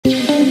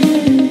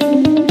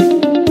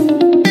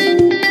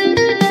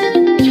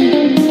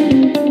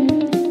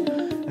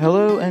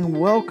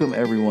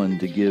everyone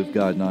to Give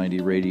God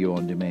 90 Radio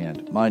on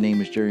Demand. My name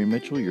is Jerry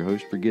Mitchell, your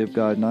host for Give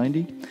God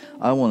 90.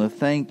 I want to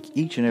thank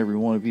each and every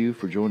one of you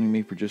for joining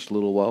me for just a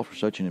little while for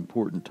such an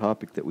important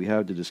topic that we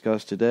have to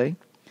discuss today.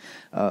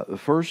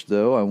 First,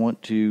 though, I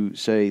want to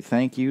say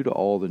thank you to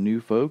all the new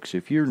folks.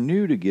 If you're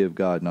new to Give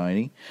God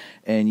 90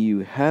 and you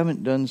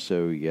haven't done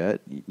so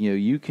yet,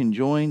 you can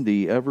join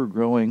the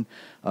ever-growing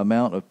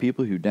amount of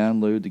people who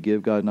download the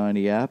Give God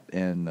 90 app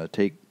and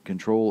take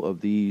control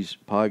of these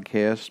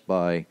podcasts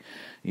by,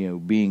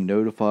 being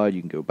notified. You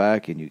can go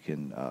back and you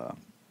can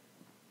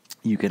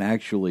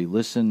actually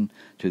listen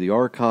to the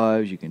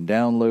archives. You can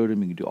download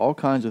them. You can do all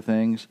kinds of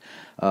things.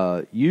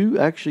 You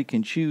actually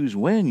can choose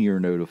when you're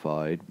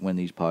notified when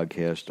these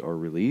podcasts are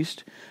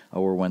released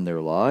or when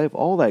they're live,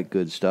 all that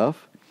good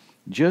stuff,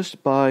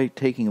 just by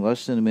taking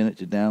less than a minute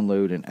to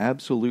download an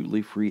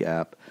absolutely free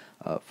app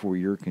for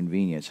your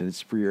convenience. And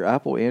it's for your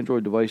Apple,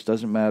 Android device,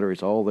 doesn't matter.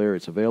 It's all there.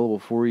 It's available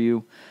for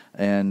you,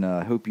 and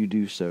I hope you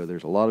do so.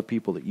 There's a lot of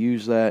people that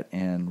use that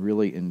and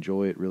really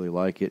enjoy it, really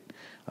like it.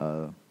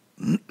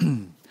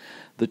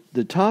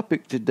 The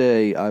topic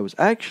today, I was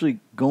actually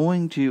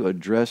going to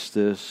address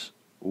this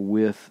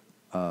with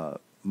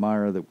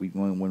Myra that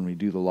when we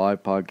do the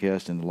live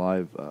podcast and the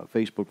live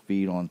Facebook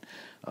feed on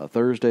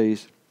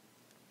Thursdays,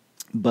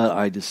 but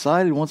I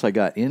decided once I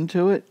got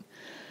into it,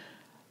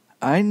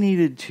 I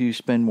needed to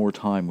spend more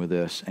time with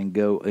this and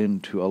go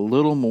into a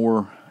little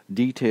more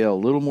detail, a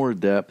little more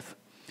depth,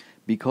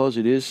 because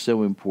it is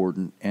so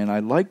important, and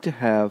I'd like to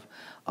have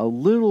a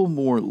little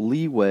more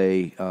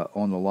leeway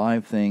on the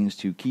live things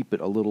to keep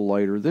it a little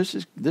lighter. This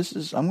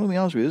is. I'm going to be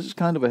honest with you. This is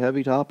kind of a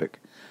heavy topic.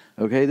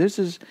 Okay, this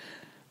is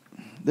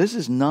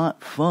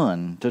not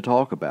fun to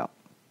talk about,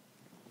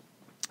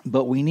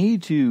 but we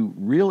need to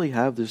really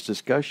have this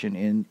discussion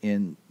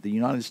in the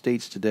United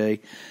States today.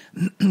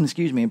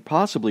 Excuse me, and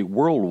possibly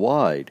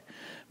worldwide,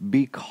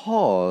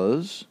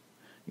 because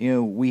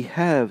we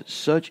have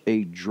such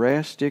a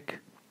drastic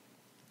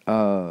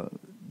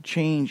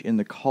change in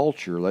the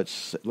culture,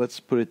 let's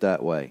put it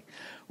that way,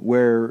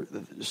 where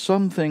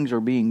some things are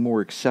being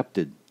more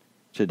accepted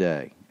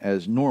today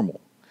as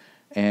normal,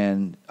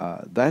 and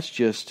that's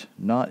just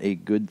not a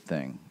good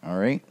thing, all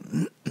right?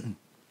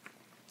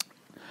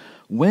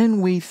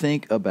 When we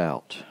think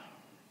about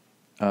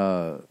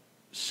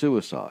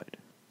suicide,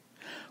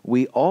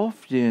 we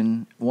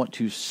often want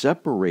to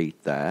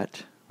separate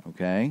that,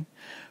 okay,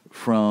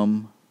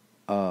 from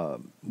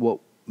what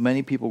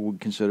many people would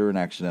consider an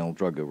accidental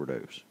drug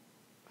overdose.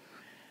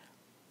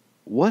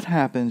 What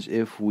happens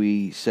if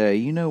we say,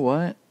 you know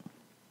what,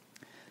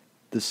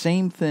 the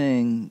same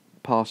thing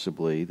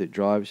possibly that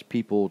drives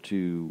people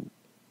to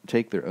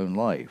take their own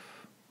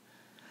life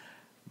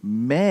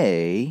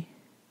may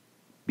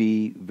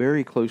be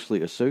very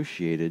closely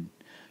associated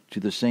to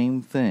the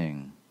same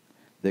thing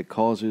that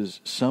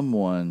causes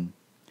someone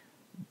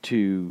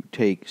to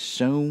take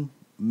so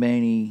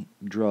many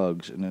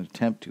drugs in an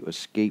attempt to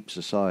escape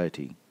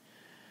society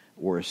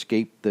or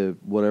escape the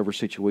whatever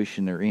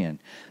situation they're in.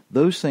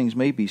 Those things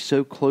may be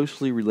so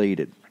closely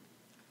related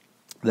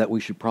that we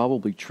should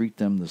probably treat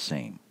them the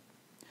same.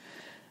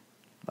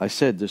 I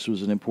said this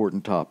was an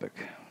important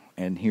topic,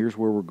 and here's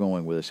where we're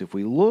going with this. If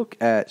we look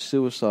at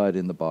suicide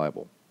in the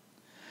Bible,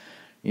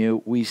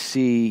 we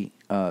see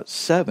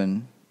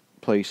 7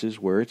 places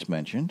where it's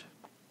mentioned.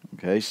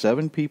 Okay,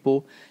 7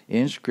 people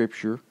in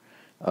Scripture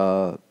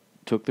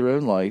took their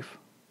own life,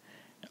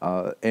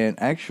 and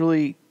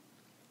actually,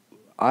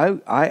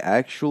 I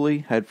actually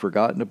had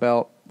forgotten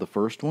about the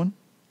first one.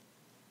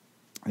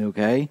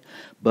 Okay,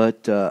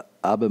 but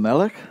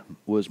Abimelech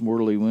was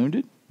mortally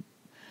wounded,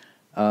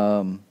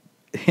 and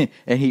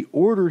he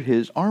ordered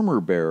his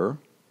armor bearer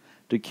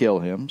to kill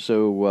him.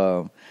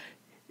 So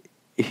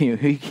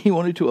he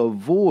wanted to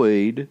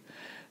avoid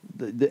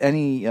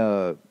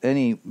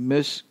any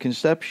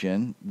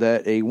misconception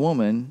that a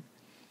woman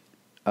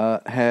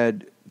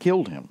had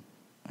killed him.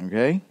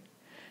 Okay,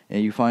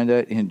 and you find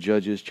that in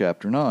Judges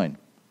chapter 9.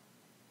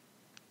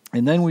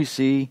 And then we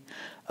see,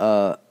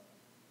 here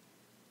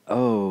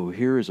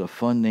is a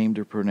fun name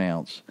to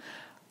pronounce.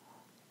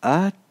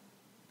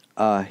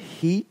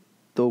 Ahithophel.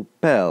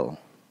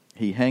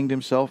 He hanged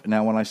himself.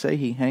 Now, when I say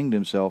he hanged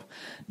himself,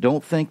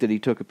 don't think that he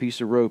took a piece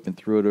of rope and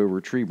threw it over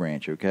a tree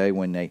branch, okay?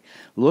 When they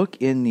look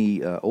in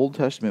the Old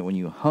Testament, when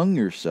you hung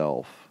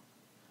yourself,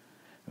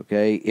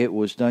 okay, it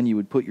was done, you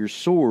would put your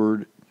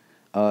sword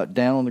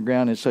down on the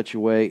ground in such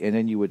a way, and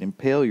then you would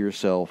impale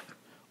yourself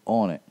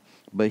on it.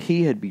 But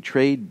he had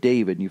betrayed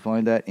David, and you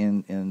find that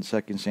in 2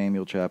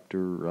 Samuel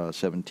chapter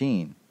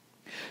 17.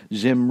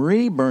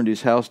 Zimri burned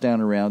his house down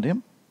around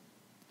him.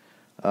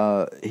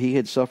 He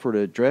had suffered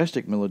a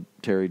drastic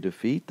military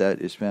defeat.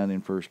 That is found in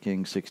 1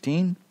 Kings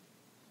 16.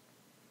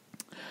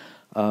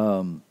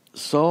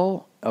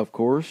 Saul, of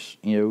course,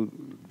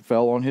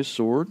 fell on his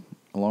sword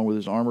along with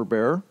his armor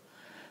bearer.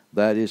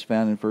 That is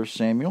found in 1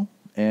 Samuel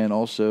and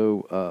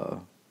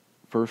also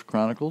 1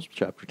 Chronicles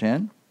chapter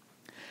 10.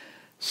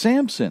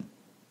 Samson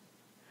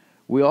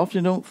We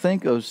often don't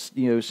think of,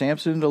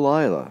 Samson and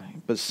Delilah,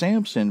 but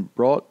Samson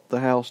brought the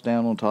house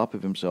down on top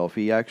of himself.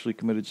 He actually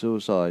committed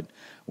suicide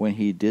when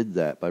he did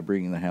that by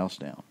bringing the house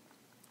down.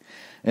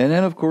 And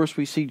then, of course,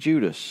 we see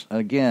Judas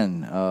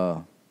again,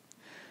 a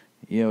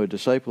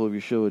disciple of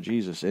Yeshua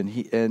Jesus,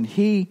 and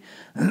he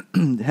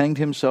hanged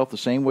himself the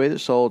same way that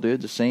Saul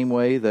did, the same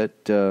way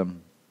that the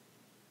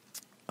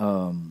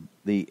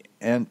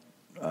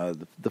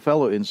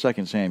fellow in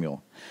 2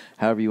 Samuel,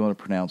 however you want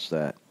to pronounce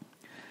that.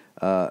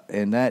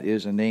 And that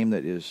is a name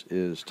that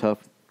is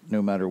tough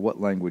no matter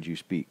what language you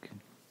speak.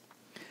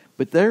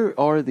 But there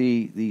are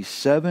the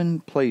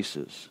 7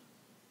 places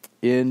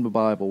in the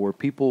Bible where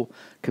people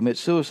commit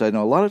suicide.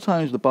 Now, a lot of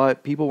times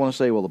people want to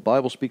say, well, the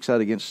Bible speaks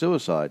out against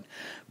suicide.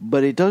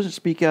 But it doesn't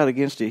speak out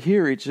against it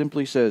here. It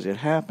simply says it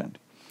happened.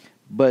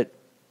 But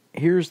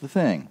here's the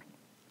thing.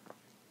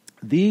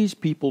 These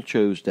people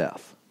chose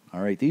death.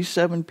 All right, these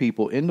 7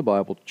 people in the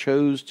Bible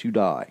chose to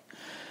die.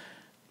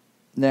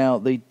 Now,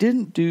 they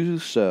didn't do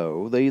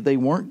so. They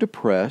weren't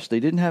depressed. They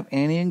didn't have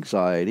any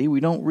anxiety. We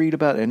don't read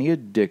about any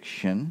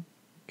addiction.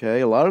 Okay,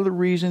 a lot of the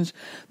reasons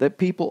that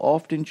people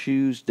often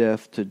choose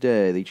death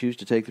today, they choose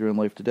to take their own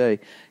life today,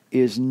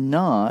 is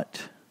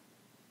not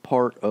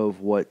part of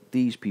what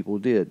these people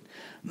did.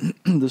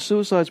 The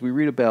suicides we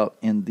read about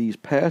in these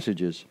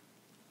passages,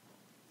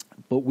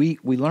 but we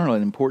learn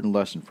an important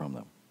lesson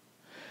from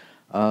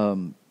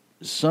them.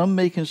 Some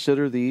may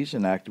consider these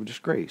an act of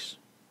disgrace.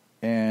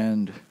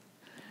 And,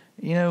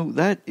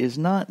 that is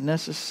not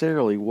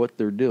necessarily what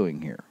they're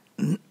doing here.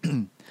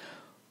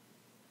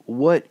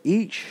 What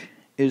each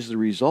is the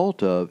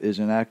result of is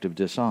an act of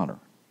dishonor.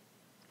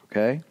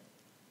 Okay?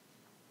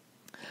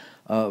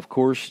 Of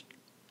course,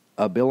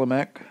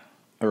 Abimelech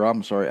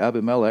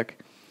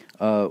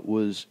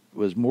was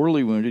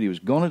mortally wounded. He was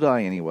going to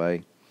die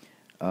anyway.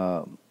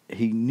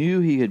 He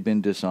knew he had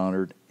been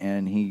dishonored,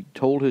 and he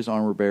told his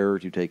armor bearer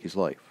to take his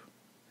life.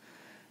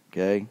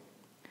 Okay?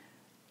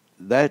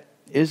 That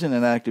isn't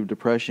an act of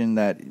depression.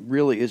 That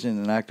really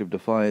isn't an act of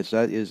defiance.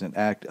 That is an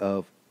act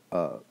of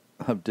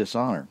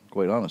dishonor,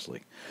 quite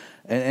honestly.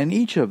 And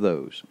each of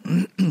those,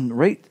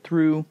 right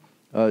through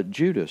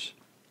Judas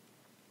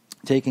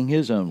taking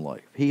his own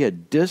life, he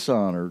had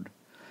dishonored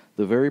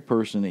the very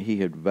person that he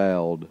had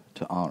vowed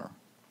to honor.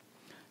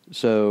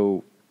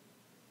 So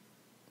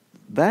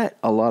that,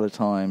 a lot of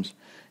times,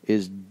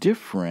 is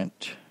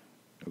different,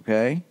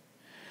 okay?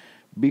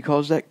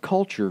 Because that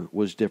culture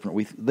was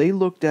different. They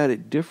looked at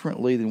it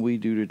differently than we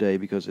do today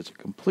because it's a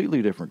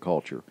completely different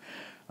culture.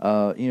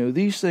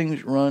 These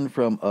things run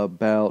from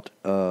about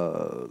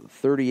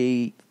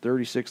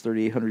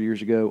 3,800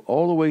 years ago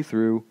all the way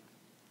through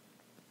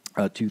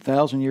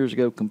 2,000 years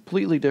ago,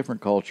 completely different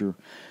culture.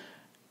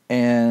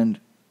 And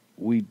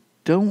we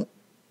don't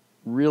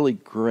really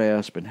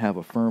grasp and have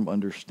a firm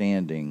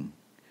understanding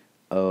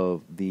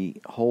of the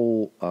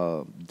whole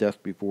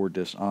death before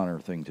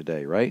dishonor thing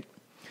today, right?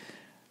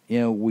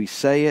 We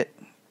say it.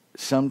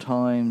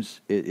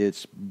 Sometimes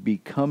it's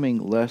becoming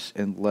less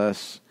and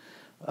less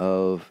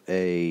of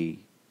I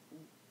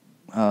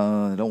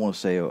don't want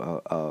to say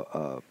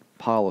a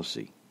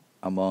policy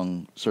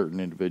among certain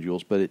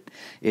individuals, but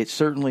it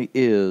certainly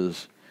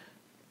is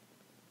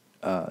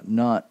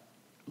not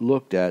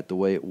looked at the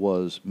way it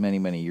was many,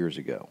 many years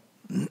ago.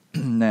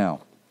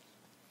 Now,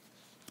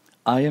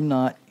 I am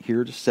not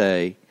here to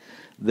say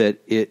that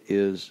it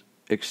is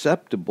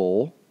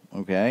acceptable,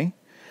 okay?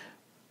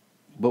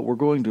 But we're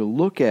going to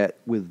look at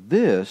with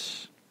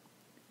this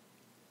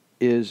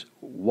is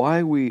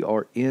why we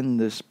are in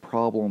this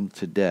problem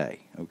today,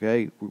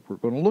 okay? We're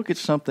going to look at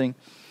something,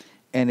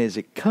 and as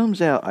it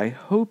comes out, I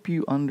hope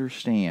you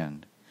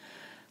understand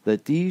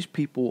that these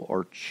people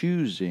are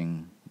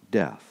choosing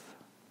death.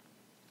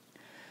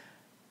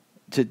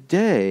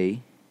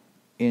 Today,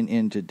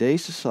 in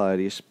today's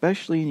society,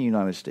 especially in the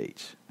United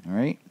States, all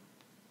right,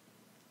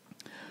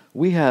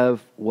 we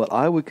have what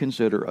I would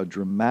consider a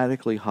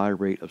dramatically high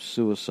rate of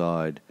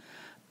suicide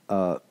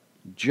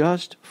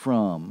just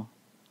from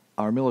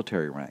our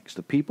military ranks.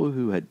 The people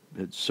who had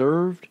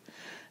served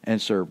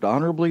and served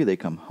honorably, they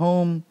come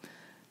home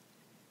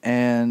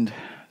and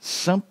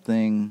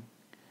something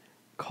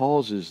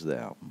causes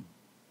them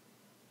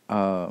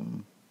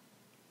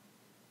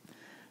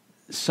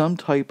some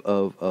type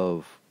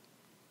of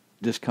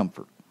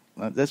discomfort.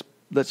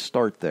 Let's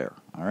start there,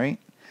 all right?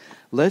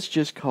 Let's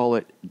just call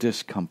it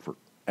discomfort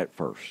at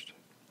first.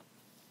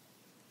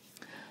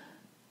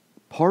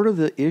 Part of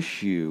the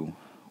issue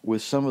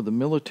with some of the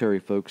military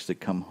folks that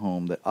come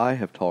home that I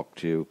have talked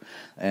to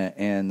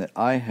and that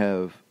I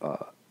have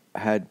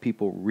had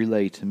people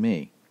relay to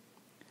me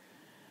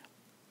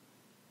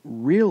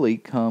really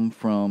come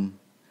from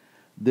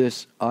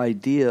this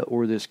idea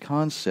or this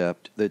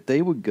concept that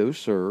they would go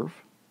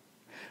serve.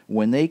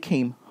 When they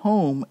came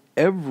home,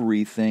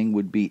 everything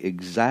would be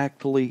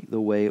exactly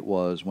the way it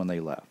was when they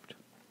left.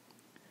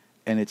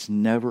 And it's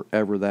never,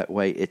 ever that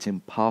way. It's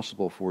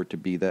impossible for it to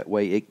be that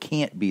way. It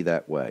can't be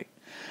that way.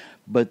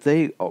 But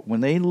when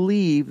they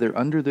leave, they're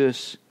under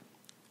this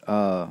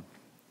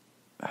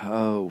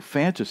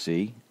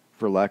fantasy,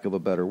 for lack of a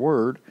better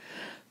word,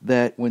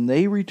 that when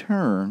they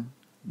return,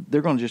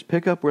 they're going to just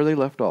pick up where they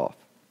left off.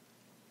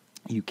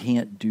 You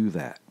can't do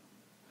that.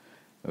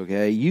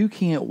 Okay? You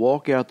can't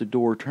walk out the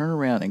door, turn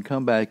around, and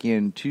come back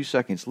in 2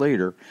 seconds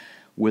later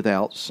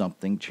without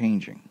something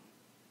changing.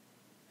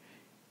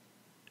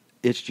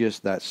 It's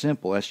just that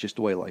simple. That's just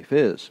the way life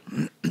is.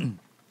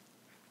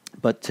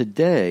 But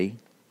today,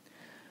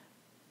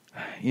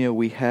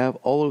 we have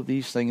all of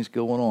these things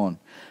going on.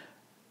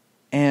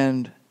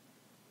 And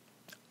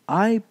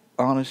I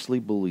honestly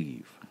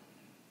believe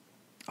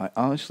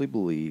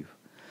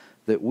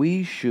that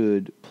we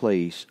should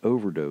place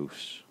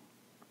overdose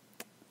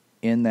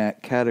in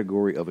that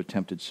category of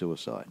attempted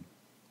suicide.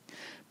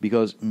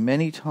 Because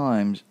many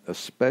times,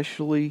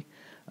 especially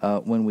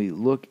when we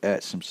look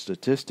at some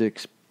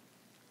statistics,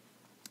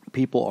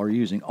 people are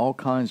using all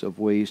kinds of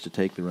ways to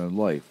take their own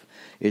life.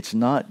 It's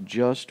not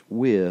just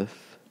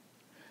with,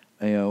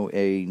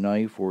 a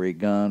knife or a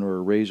gun or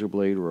a razor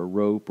blade or a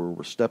rope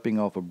or stepping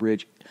off a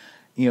bridge.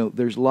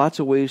 There's lots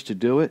of ways to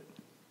do it.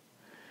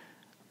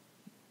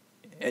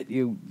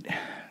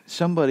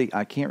 Somebody,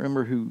 I can't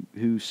remember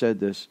who said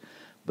this,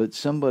 but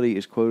somebody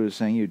is quoted as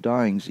saying,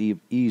 dying's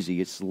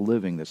easy, it's the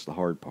living that's the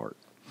hard part.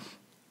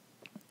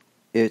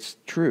 It's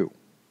true.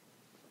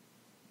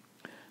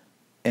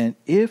 And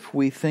if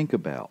we think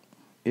about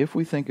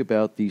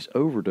these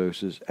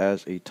overdoses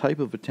as a type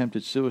of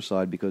attempted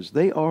suicide, because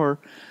they are,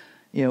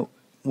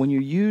 when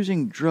you're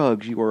using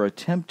drugs, you are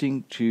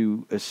attempting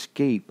to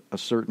escape a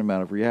certain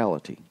amount of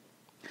reality.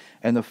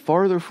 And the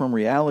farther from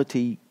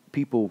reality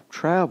people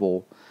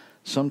travel,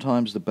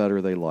 sometimes the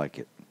better they like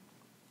it.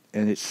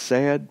 And it's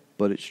sad,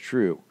 but it's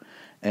true.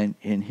 And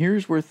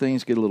here's where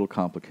things get a little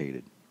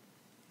complicated.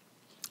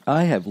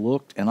 I have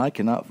looked, and I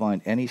cannot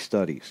find any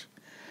studies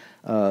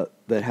that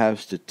have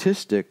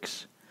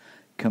statistics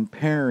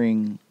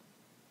comparing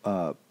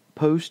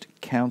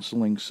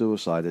post-counseling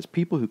suicide, as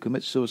people who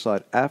commit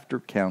suicide after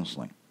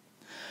counseling,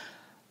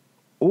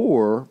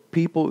 or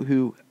people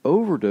who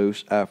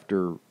overdose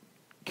after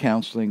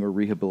counseling or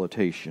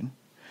rehabilitation.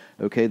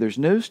 Okay, there's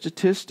no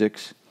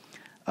statistics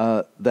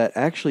that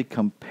actually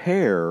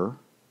compare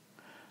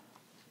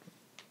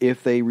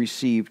if they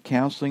received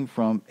counseling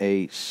from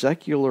a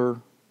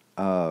secular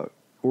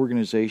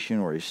organization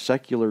or a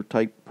secular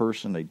type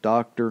person, a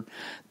doctor.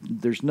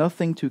 There's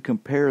nothing to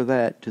compare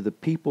that to the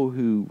people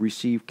who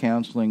receive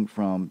counseling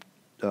from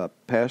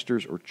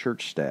pastors or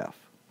church staff.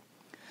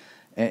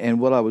 And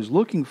what I was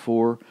looking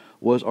for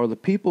are the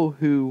people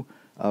who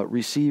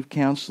receive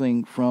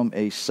counseling from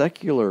a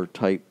secular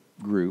type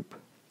group,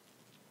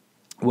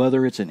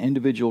 whether it's an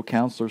individual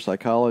counselor,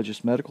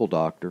 psychologist, medical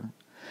doctor,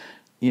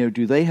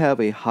 do they have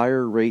a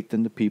higher rate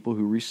than the people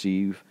who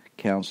receive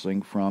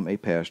counseling from a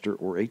pastor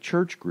or a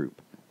church group?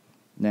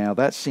 Now,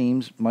 that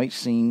might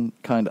seem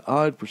kind of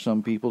odd for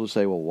some people to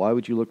say, well, why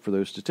would you look for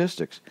those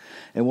statistics?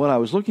 And what I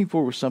was looking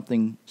for was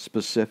something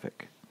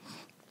specific.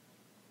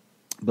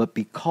 But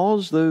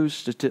because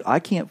I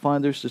can't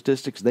find those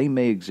statistics, they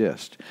may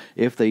exist.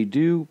 If they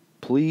do,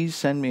 please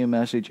send me a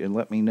message and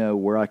let me know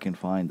where I can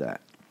find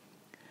that.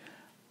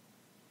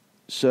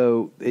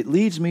 So it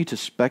leads me to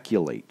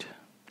speculate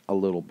a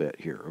little bit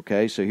here,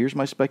 okay? So here's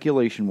my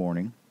speculation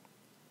warning.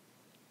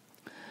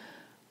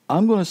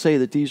 I'm going to say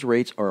that these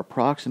rates are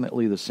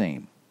approximately the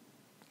same.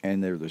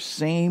 And they're the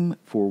same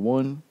for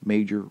one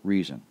major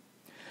reason.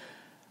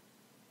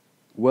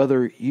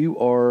 Whether you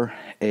are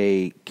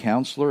a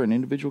counselor, an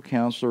individual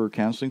counselor, or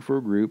counseling for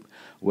a group,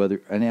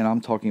 and I'm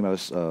talking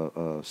about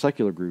a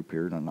secular group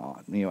here,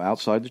 not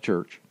outside the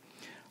church,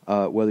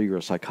 whether you're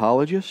a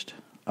psychologist,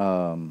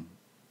 a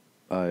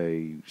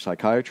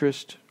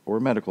psychiatrist, or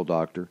a medical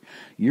doctor,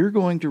 you're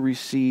going to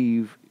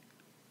receive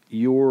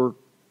your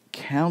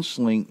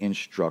counseling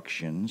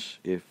instructions,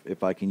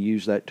 if I can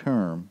use that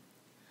term,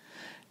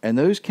 and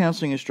those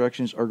counseling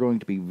instructions are going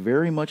to be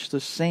very much the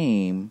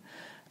same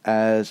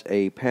as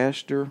a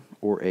pastor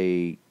or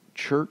a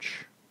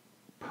church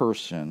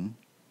person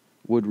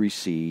would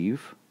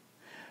receive,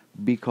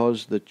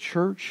 because the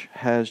church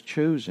has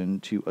chosen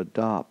to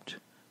adopt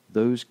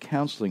those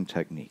counseling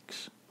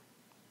techniques.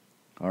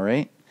 All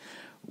right?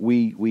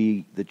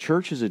 The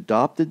church has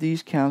adopted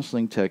these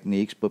counseling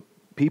techniques, but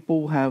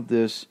people have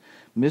this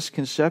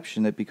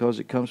misconception that because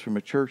it comes from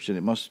a church, then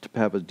it must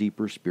have a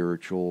deeper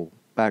spiritual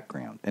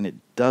background, and it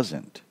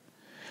doesn't.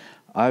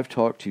 I've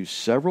talked to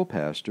several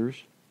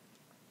pastors.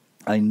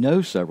 I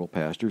know several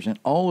pastors, and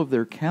all of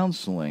their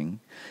counseling,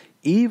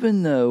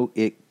 even though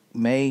it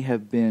may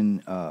have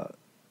been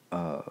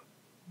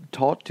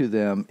taught to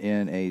them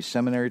in a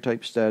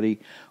seminary-type study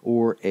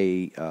or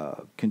a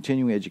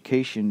continuing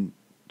education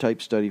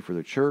type study for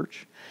the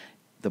church,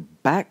 the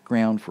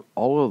background for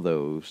all of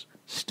those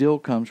still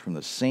comes from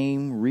the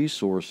same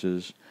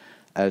resources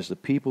as the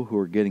people who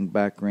are getting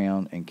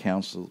background and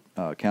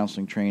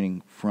counseling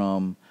training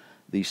from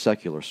the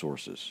secular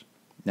sources.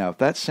 Now, if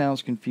that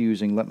sounds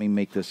confusing, let me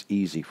make this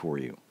easy for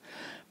you.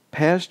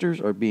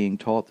 Pastors are being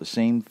taught the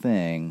same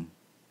thing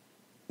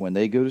when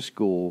they go to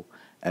school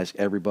as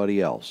everybody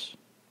else.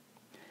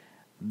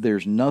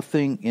 There's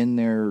nothing in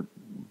their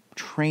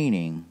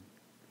training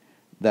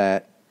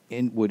that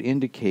would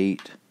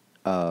indicate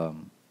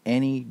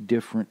any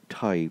different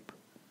type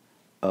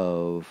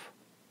of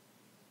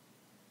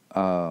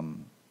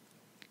and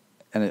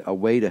a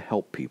way to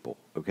help people.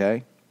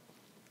 Okay.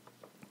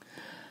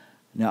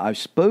 Now, I've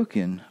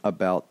spoken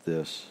about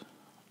this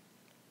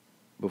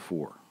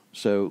before,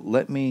 so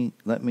let me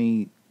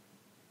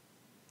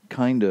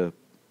kind of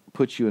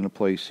put you in a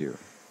place here.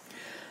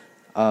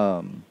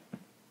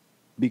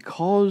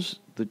 Because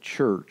the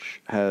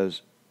church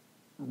has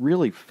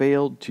really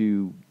failed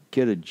to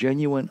get a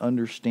genuine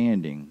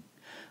understanding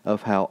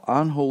of how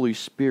unholy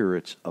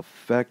spirits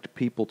affect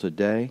people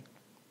today.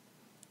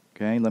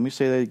 Okay, let me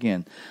say that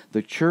again.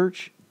 The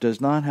church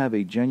does not have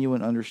a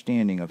genuine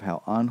understanding of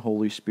how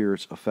unholy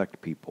spirits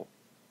affect people.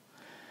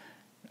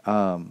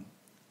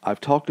 I've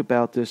talked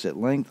about this at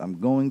length. I'm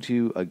going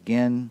to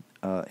again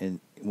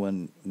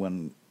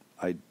when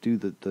I do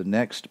the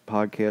next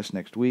podcast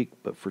next week.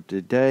 But for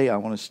today, I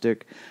want to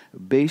stick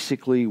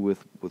basically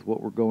with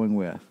what we're going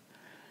with.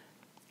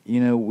 You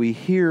know, we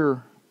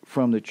hear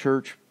from the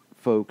church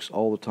folks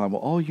all the time,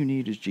 well, all you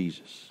need is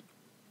Jesus.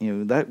 You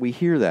know, that we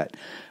hear that.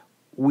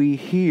 We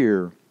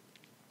hear,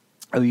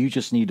 oh, you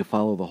just need to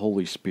follow the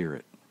Holy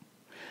Spirit.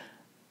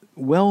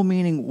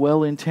 Well-meaning,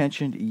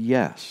 well-intentioned,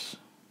 yes.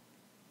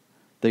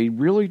 They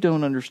really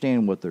don't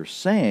understand what they're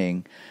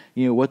saying.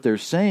 You know, what they're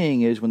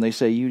saying is when they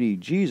say you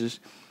need Jesus,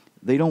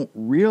 they don't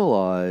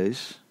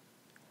realize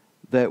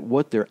that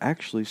what they're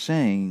actually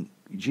saying,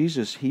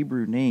 Jesus'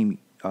 Hebrew name,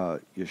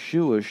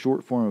 Yeshua,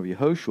 short form of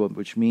Yehoshua,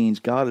 which means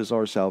God is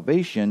our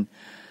salvation,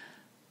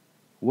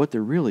 what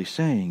they're really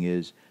saying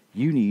is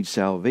you need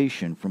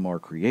salvation from our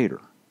Creator.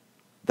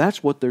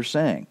 That's what they're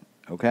saying,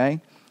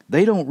 okay?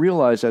 They don't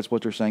realize that's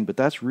what they're saying, but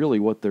that's really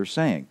what they're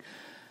saying.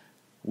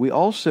 We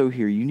also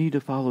hear you need to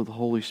follow the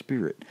Holy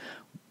Spirit.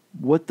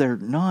 What they're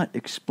not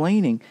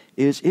explaining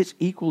is it's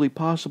equally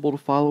possible to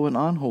follow an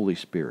unholy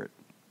spirit.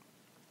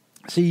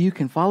 See, you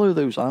can follow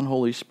those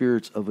unholy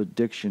spirits of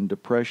addiction,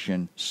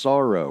 depression,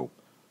 sorrow.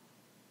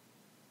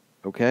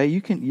 Okay?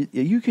 You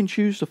can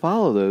choose to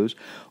follow those,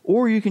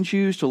 or you can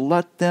choose to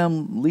let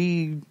them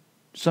lead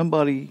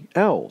somebody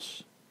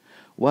else,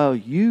 while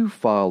you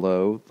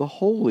follow the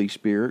Holy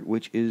Spirit,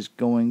 which is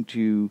going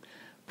to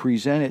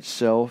present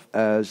itself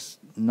as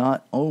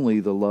not only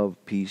the love,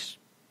 peace,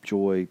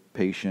 joy,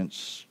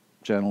 patience,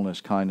 gentleness,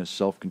 kindness,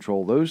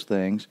 self-control, those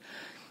things,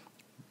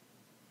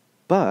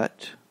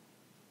 but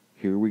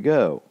here we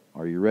go.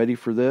 Are you ready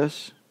for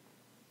this?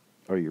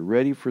 Are you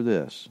ready for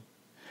this?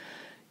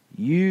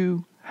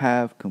 You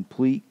have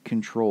complete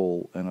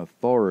control and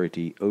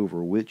authority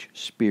over which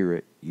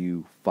spirit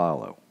you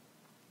follow.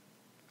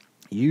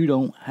 You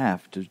don't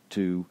have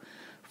to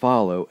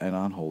follow an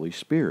unholy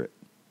spirit.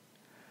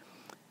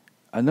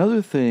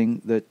 Another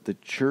thing that the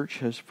church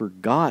has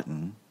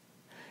forgotten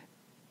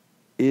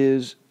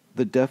is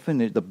the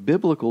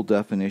biblical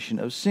definition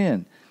of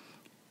sin.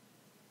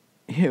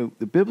 You know,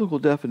 the biblical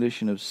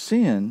definition of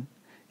sin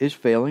is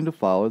failing to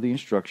follow the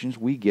instructions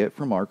we get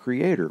from our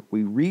Creator.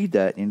 We read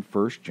that in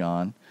 1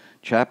 John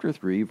chapter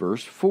 3,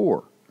 verse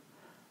 4.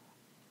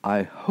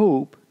 I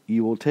hope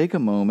you will take a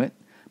moment,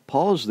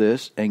 pause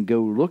this, and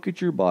go look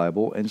at your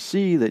Bible and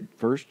see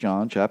that 1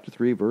 John chapter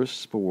 3,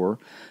 verse 4,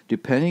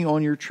 depending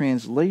on your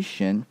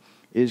translation,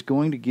 is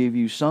going to give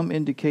you some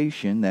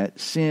indication that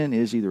sin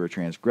is either a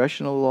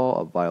transgression of the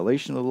law, a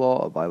violation of the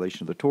law, a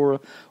violation of the Torah.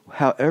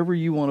 However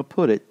you want to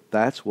put it,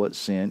 that's what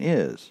sin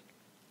is.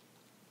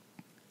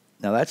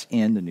 Now that's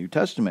in the New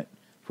Testament,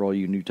 for all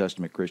you New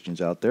Testament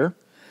Christians out there.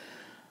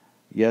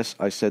 Yes,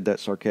 I said that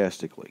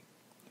sarcastically,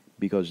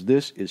 because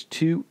this is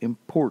too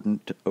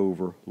important to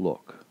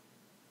overlook.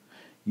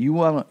 You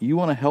want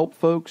to help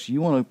folks?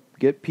 You want to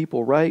get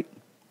people right?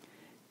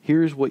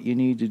 Here's what you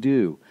need to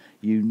do.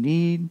 You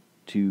need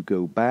to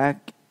go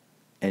back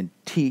and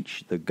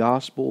teach the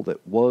gospel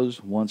that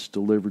was once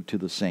delivered to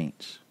the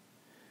saints.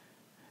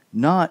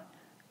 Not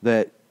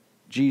that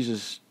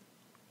Jesus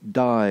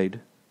died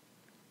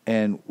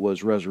and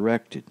was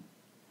resurrected.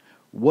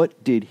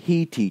 What did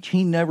he teach?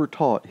 He never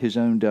taught his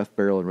own death,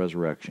 burial, and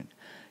resurrection.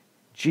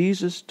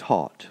 Jesus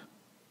taught,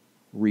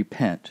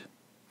 repent,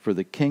 for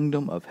the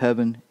kingdom of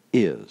heaven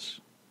is.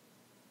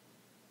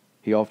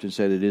 He often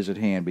said it is at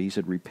hand, but he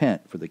said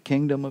repent, for the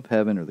kingdom of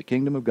heaven or the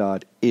kingdom of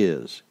God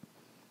is.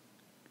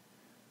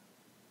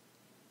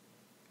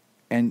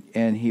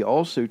 And he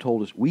also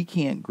told us we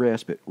can't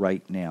grasp it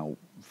right now.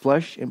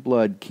 Flesh and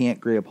blood can't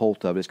grab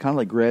hold of it. It's kind of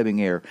like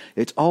grabbing air.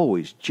 It's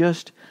always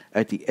just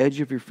at the edge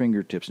of your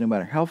fingertips. No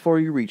matter how far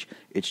you reach,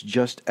 it's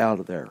just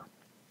out of there.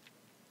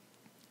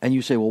 And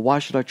you say, well, why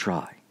should I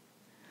try?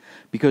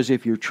 Because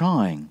if you're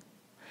trying,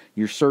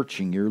 you're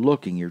searching, you're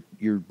looking,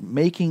 you're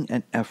making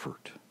an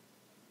effort.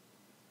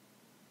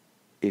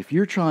 If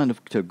you're trying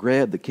to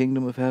grab the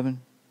kingdom of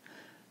heaven,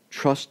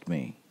 trust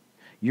me,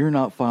 you're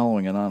not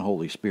following an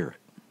unholy spirit.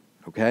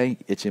 Okay?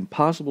 It's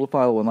impossible to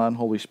follow an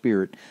unholy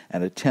spirit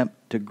and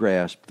attempt to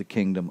grasp the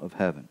kingdom of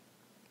heaven.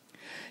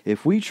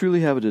 If we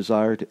truly have a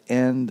desire to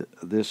end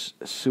this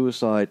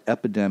suicide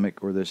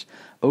epidemic, or this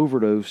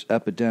overdose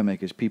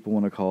epidemic, as people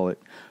want to call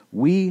it,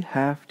 we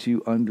have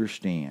to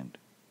understand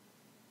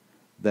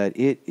that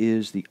it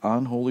is the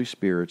unholy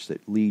spirits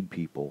that lead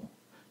people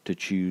to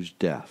choose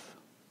death.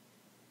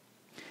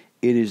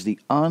 It is the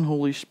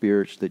unholy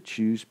spirits that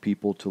choose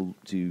people to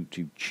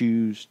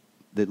choose,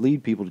 that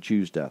lead people to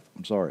choose death.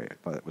 I'm sorry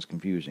if that was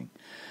confusing.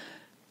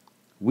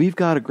 We've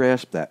got to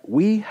grasp that.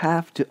 We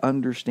have to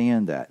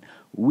understand that.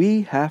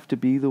 We have to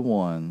be the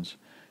ones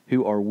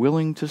who are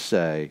willing to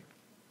say,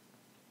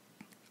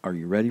 are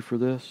you ready for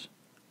this?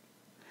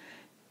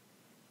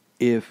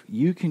 If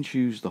you can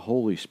choose the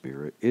Holy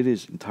Spirit, it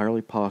is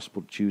entirely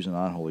possible to choose an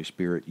unholy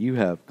spirit. You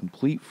have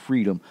complete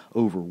freedom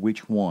over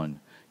which one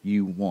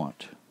you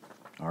want.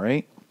 All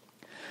right?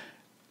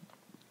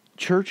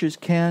 Churches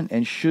can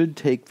and should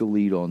take the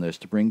lead on this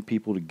to bring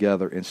people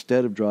together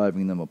instead of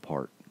driving them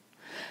apart.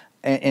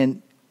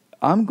 And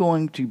I'm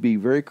going to be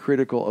very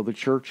critical of the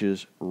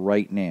churches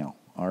right now.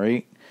 All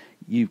right?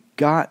 You've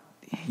got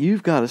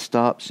to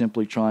stop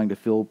simply trying to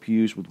fill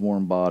pews with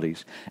warm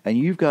bodies. And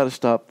you've got to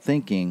stop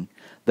thinking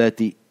that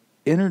the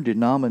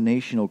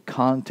interdenominational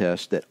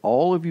contest that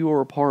all of you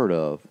are a part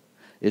of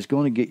is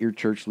going to get your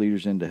church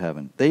leaders into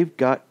heaven. They've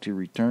got to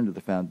return to the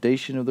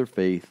foundation of their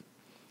faith,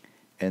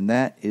 and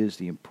that is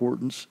the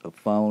importance of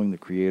following the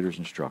Creator's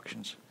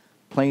instructions.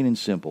 Plain and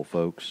simple,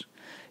 folks.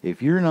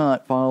 If you're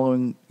not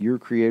following your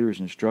Creator's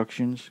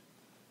instructions,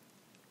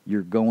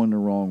 you're going the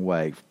wrong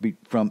way.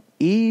 From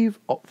Eve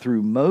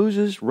through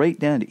Moses, right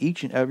down to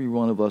each and every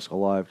one of us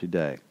alive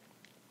today.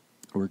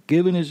 We're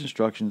given his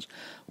instructions.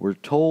 We're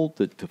told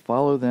that to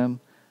follow them.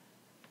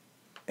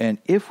 And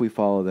if we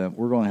follow them,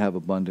 we're going to have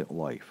abundant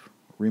life.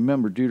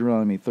 Remember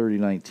Deuteronomy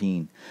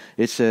 30:19.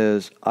 It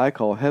says, I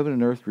call heaven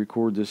and earth to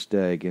record this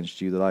day against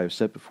you that I have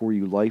set before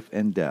you life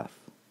and death,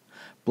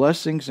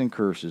 blessings and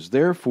curses.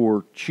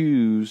 Therefore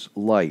choose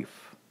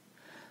life,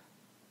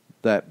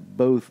 that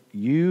both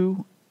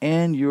you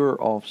and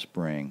your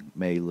offspring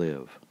may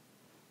live.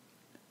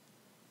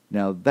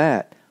 Now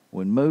that,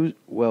 when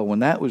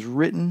that was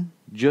written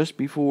just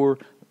before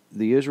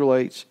the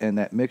Israelites and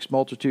that mixed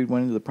multitude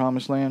went into the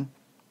promised land,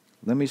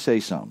 let me say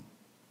something.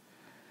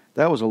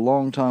 That was a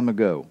long time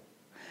ago.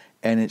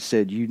 And it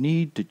said you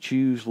need to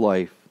choose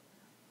life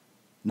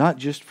not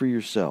just for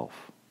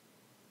yourself,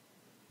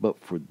 but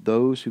for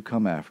those who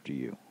come after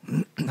you.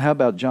 How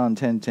about John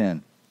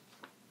 10:10?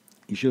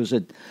 Yeshua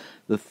said,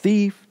 the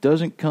thief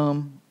doesn't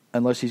come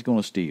unless he's going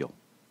to steal.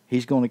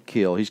 He's going to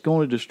kill. He's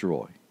going to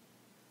destroy.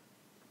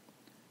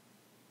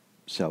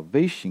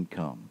 Salvation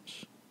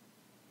comes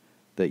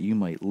that you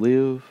might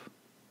live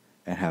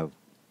and have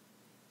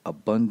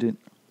abundant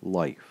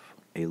life.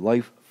 A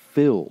life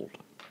filled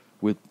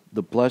with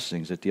the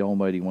blessings that the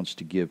Almighty wants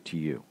to give to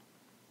you.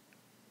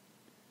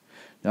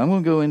 Now I'm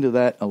going to go into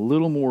that a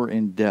little more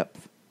in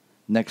depth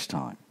next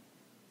time.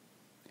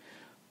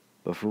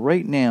 But for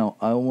right now,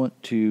 I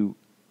want to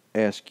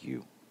ask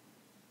you,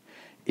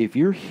 if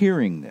you're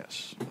hearing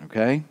this,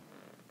 okay?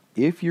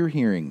 If you're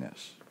hearing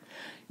this,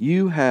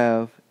 you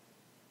have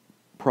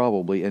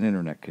probably an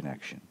internet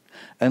connection.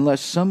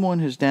 Unless someone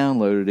has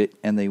downloaded it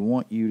and they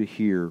want you to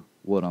hear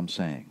what I'm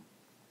saying.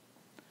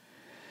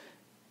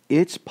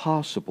 It's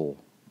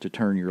possible to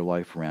turn your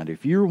life around.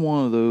 If you're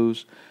one of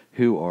those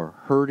who are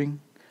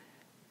hurting,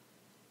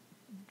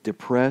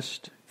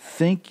 depressed,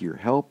 think you're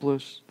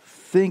helpless,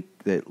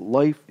 think that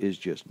life is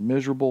just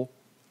miserable,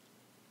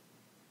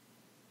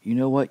 you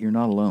know what? You're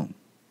not alone.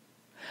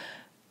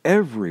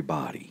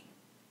 Everybody,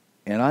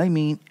 and I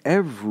mean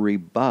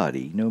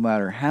everybody, no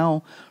matter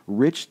how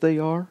rich they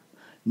are,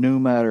 no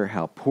matter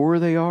how poor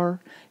they are,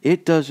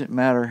 it doesn't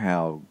matter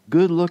how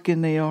good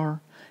looking they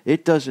are,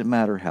 it doesn't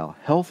matter how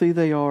healthy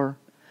they are,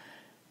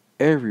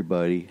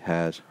 everybody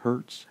has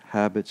hurts,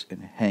 habits,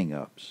 and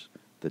hang-ups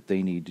that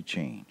they need to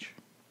change.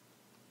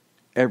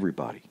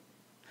 Everybody.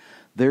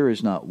 There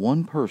is not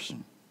one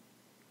person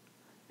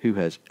who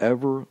has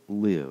ever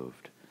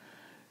lived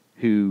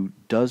who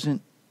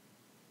doesn't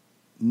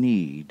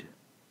need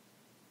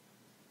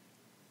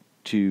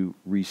to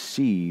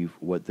receive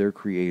what their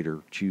Creator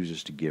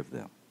chooses to give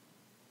them.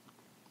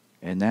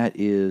 And that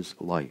is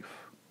life.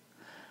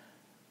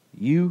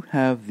 You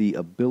have the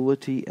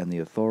ability and the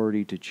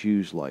authority to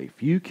choose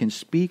life. You can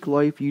speak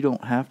life. You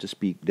don't have to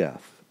speak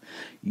death.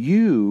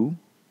 You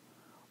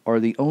are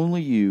the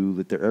only you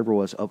that there ever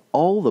was. Of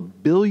all the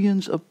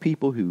billions of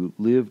people who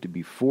lived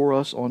before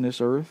us on this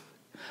earth,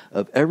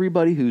 of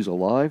everybody who's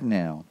alive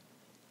now,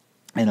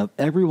 and of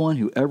everyone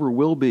who ever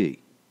will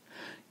be,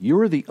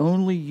 you're the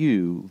only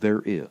you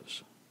there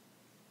is.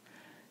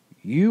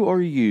 You are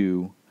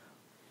you,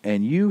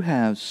 and you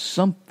have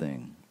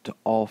something to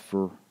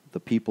offer the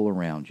people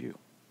around you.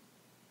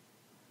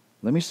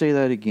 Let me say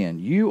that again.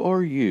 You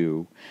are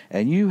you,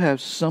 and you have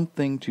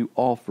something to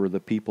offer the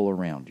people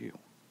around you.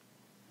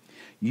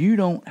 You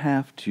don't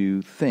have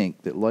to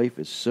think that life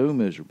is so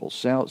miserable,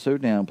 so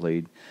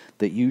downplayed,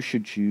 that you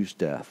should choose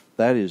death.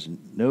 That is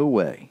no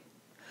way.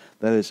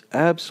 That is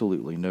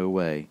absolutely no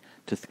way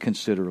to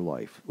consider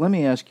life. Let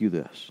me ask you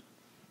this.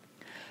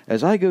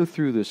 As I go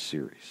through this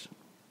series,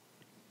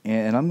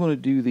 and I'm going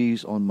to do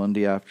these on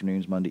Monday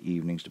afternoons, Monday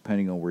evenings,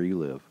 depending on where you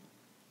live.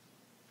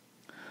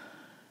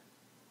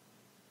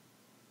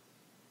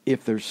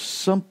 if there's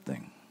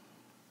something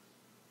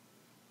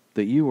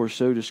that you are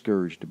so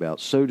discouraged about,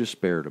 so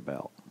despaired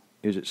about,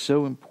 is it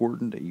so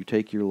important that you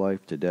take your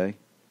life today?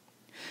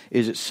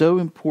 Is it so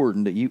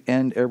important that you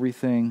end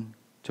everything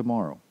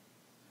tomorrow?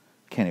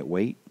 Can it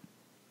wait?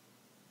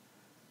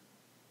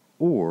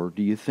 Or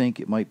do you think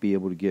it might be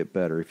able to get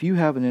better? If you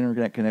have an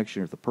internet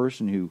connection, if the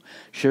person who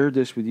shared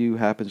this with you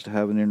happens to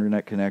have an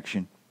internet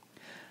connection,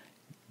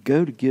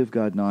 go to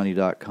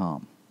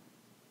givegod90.com.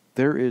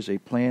 There is a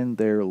plan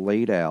there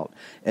laid out,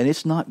 and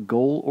it's not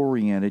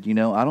goal-oriented.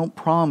 I don't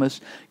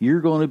promise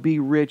you're going to be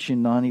rich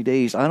in 90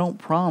 days. I don't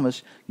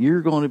promise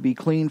you're going to be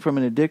clean from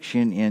an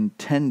addiction in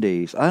 10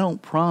 days. I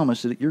don't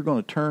promise that you're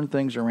going to turn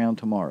things around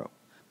tomorrow.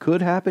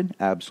 Could happen?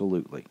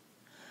 Absolutely.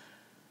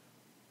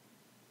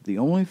 The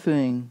only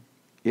thing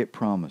it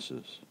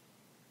promises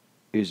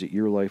is that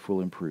your life will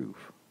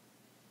improve.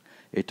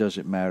 It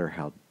doesn't matter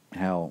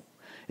how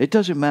it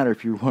doesn't matter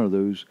if you're one of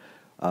those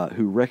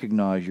who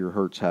recognize your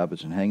hurts,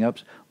 habits, and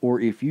hang-ups, or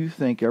if you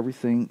think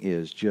everything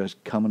is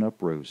just coming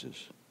up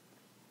roses.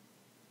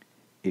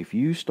 If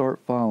you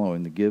start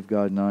following the Give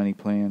God 90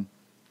 plan,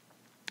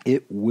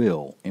 it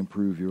will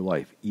improve your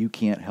life. You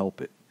can't help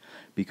it,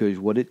 because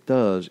what it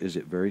does is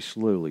it very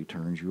slowly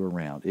turns you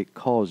around. It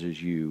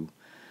causes you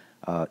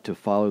to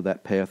follow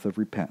that path of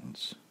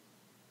repentance.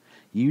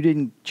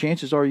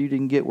 Chances are you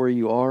didn't get where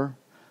you are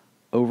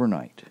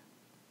overnight.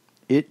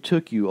 It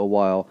took you a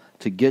while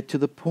to get to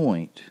the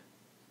point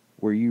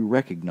where you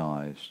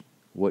recognize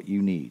what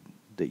you need,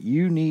 that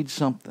you need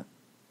something.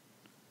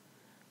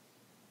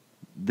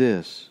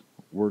 This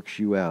works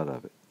you out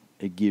of it.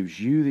 It gives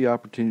you the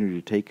opportunity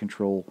to take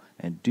control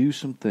and do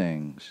some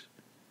things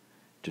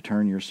to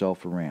turn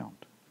yourself around.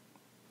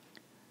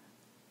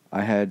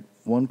 I had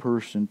one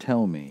person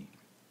tell me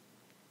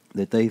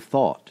that they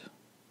thought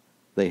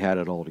they had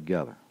it all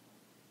together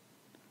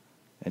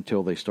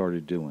until they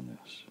started doing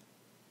this.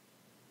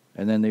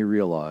 And then they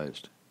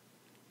realized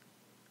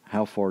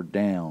how far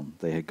down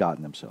they had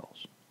gotten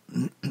themselves.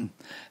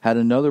 Had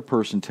another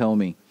person tell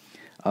me,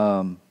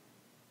 and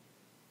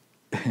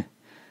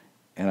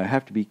I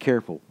have to be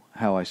careful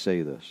how I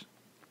say this,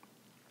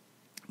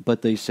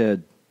 but they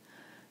said,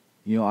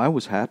 I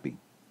was happy.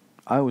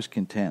 I was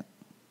content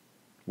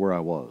where I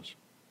was.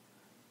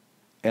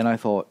 And I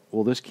thought,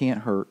 well, this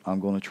can't hurt. I'm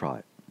going to try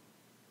it.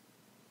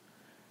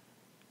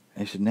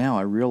 And he said, now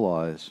I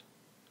realize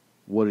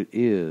what it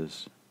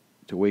is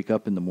to wake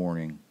up in the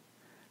morning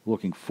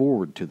looking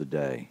forward to the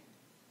day,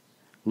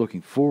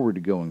 looking forward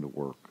to going to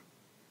work,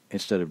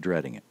 instead of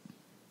dreading it.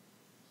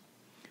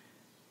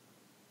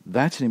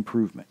 That's an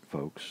improvement,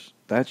 folks.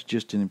 That's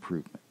just an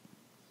improvement.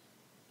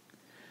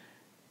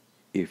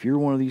 If you're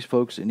one of these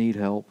folks that need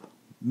help,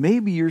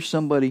 maybe you're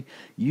somebody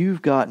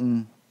you've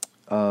gotten,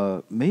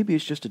 maybe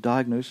it's just a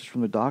diagnosis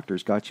from the doctor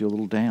has got you a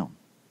little down.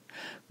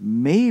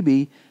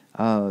 Maybe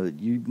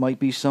you might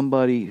be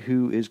somebody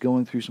who is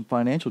going through some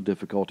financial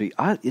difficulty.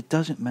 It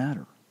doesn't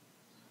matter.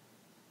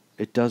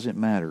 It doesn't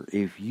matter.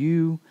 If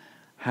you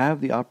have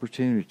the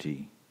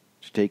opportunity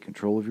to take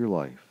control of your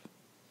life,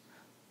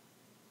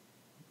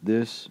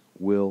 this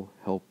will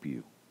help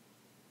you.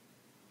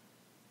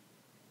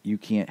 You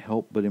can't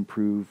help but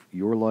improve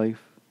your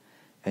life,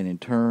 and in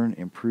turn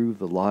improve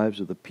the lives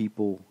of the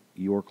people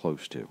you're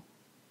close to.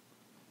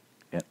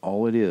 And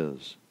all it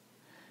is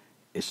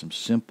some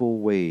simple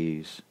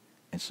ways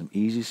and some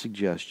easy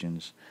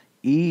suggestions,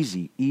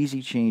 easy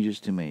changes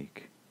to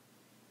make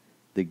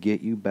that get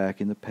you back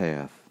in the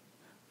path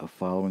of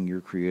following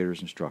your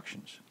Creator's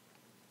instructions.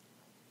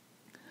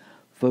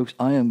 Folks,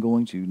 I am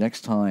going to,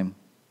 next time,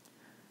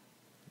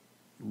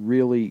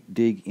 really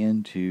dig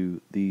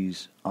into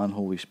these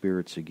unholy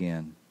spirits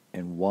again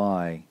and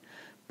why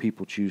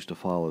people choose to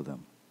follow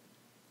them.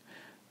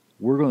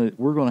 We're going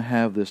to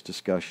have this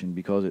discussion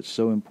because it's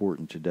so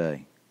important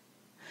today.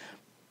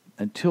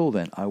 Until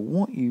then, I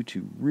want you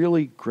to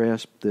really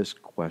grasp this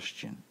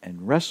question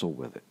and wrestle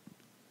with it.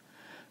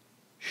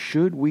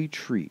 Should we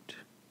treat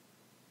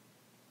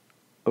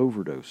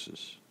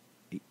overdoses?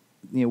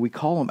 We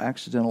call them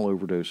accidental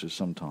overdoses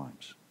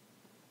sometimes.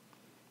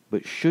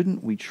 But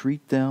shouldn't we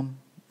treat them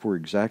for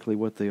exactly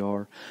what they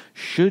are?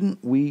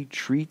 Shouldn't we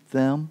treat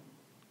them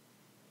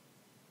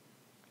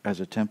as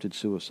attempted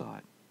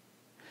suicide?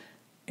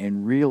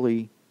 And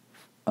really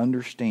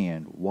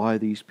understand why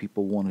these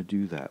people want to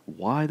do that,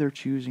 why they're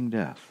choosing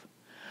death.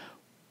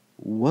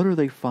 What are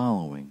they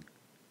following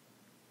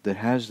that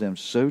has them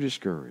so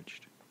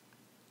discouraged?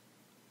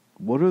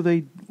 What are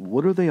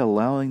they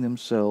allowing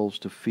themselves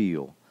to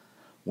feel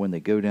when they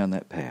go down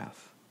that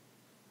path?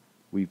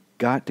 We've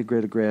got to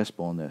get a grasp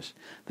on this.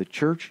 The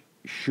church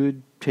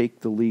should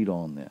take the lead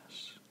on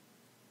this.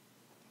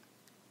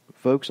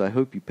 Folks, I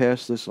hope you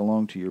pass this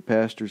along to your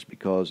pastors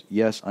because,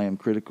 yes, I am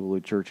critical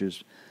of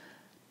churches,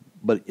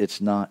 but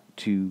it's not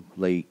too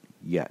late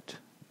yet.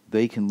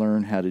 They can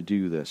learn how to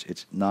do this.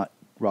 It's not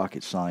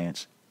rocket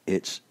science.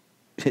 It's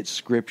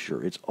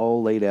Scripture. It's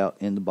all laid out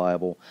in the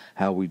Bible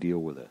how we deal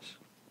with this.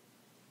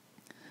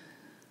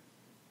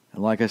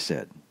 And like I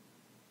said,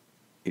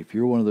 if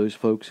you're one of those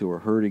folks who are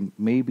hurting,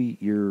 maybe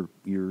you're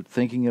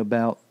thinking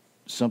about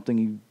something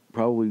you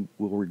probably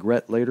will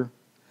regret later,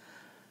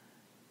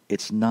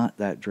 it's not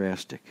that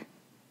drastic.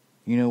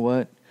 You know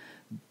what?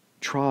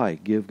 Try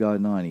give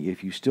God 90.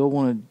 If you still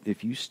want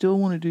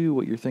to do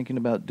what you're thinking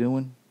about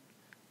doing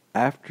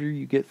after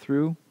you get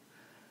through,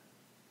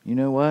 you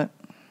know what?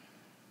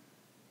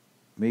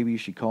 Maybe you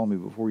should call me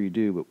before you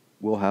do, but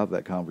we'll have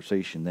that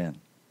conversation then.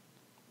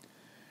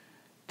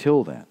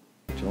 Till then,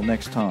 till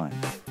next time,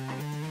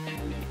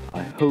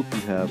 I hope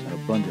you have an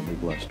abundantly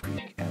blessed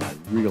week, and I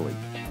really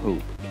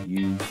hope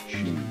you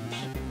choose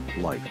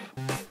life.